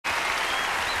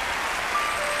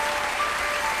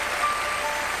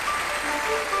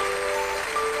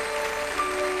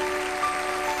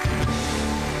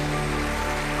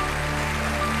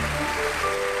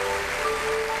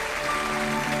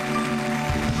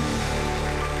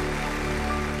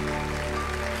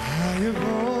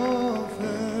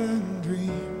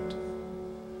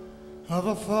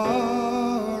a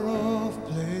far-off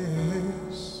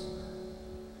place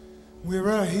where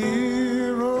a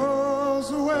hero's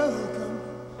welcome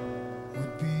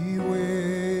would be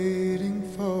waiting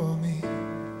for me,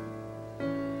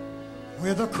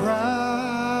 where the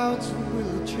crowds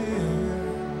will cheer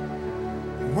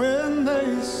when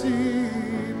they see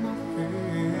my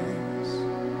face,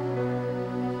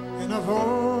 and a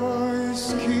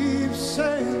voice keeps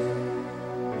saying,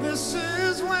 this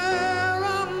is where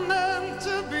I'm meant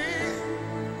to be.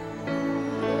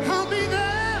 I'll be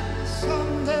there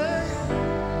someday.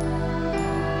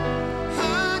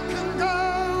 I can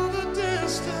go the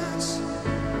distance.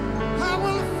 I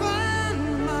will find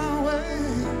my way.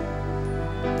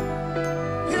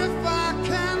 If I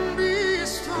can be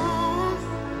strong,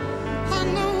 I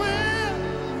know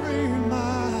every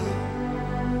mile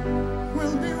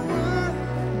will be worth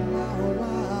my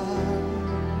while.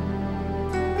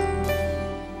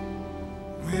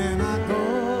 When I go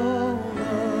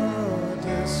the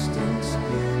distance,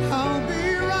 I'll be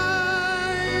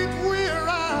right where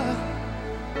I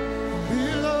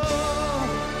belong.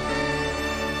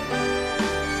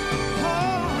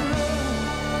 Oh,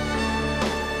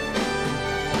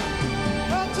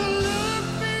 but to look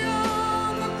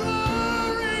beyond the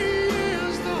glory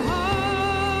is the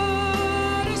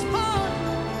hardest part.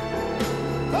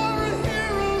 For a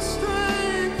hero's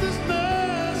strength is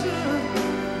measured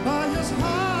by his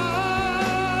heart.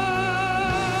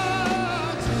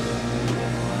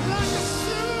 Like a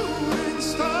shooting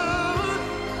star,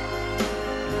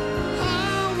 I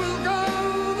will go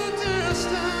the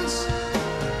distance.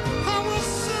 I will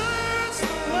search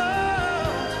the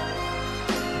world,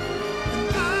 and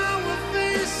I will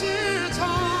face its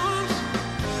arms.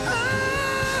 I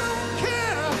don't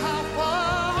care how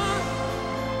far,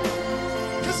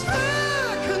 'cause I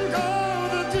can go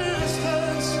the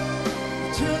distance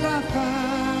till I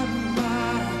find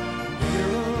my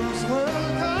hero's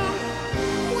welcome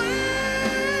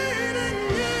waiting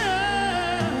in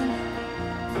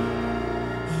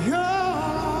your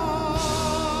arms.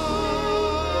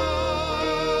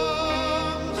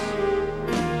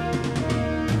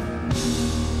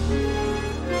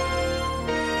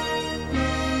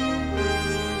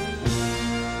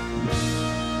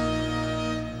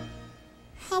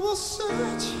 I will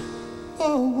search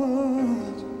the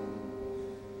world.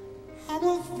 I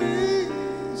will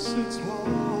face its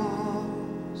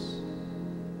harms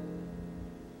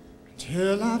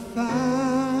till I find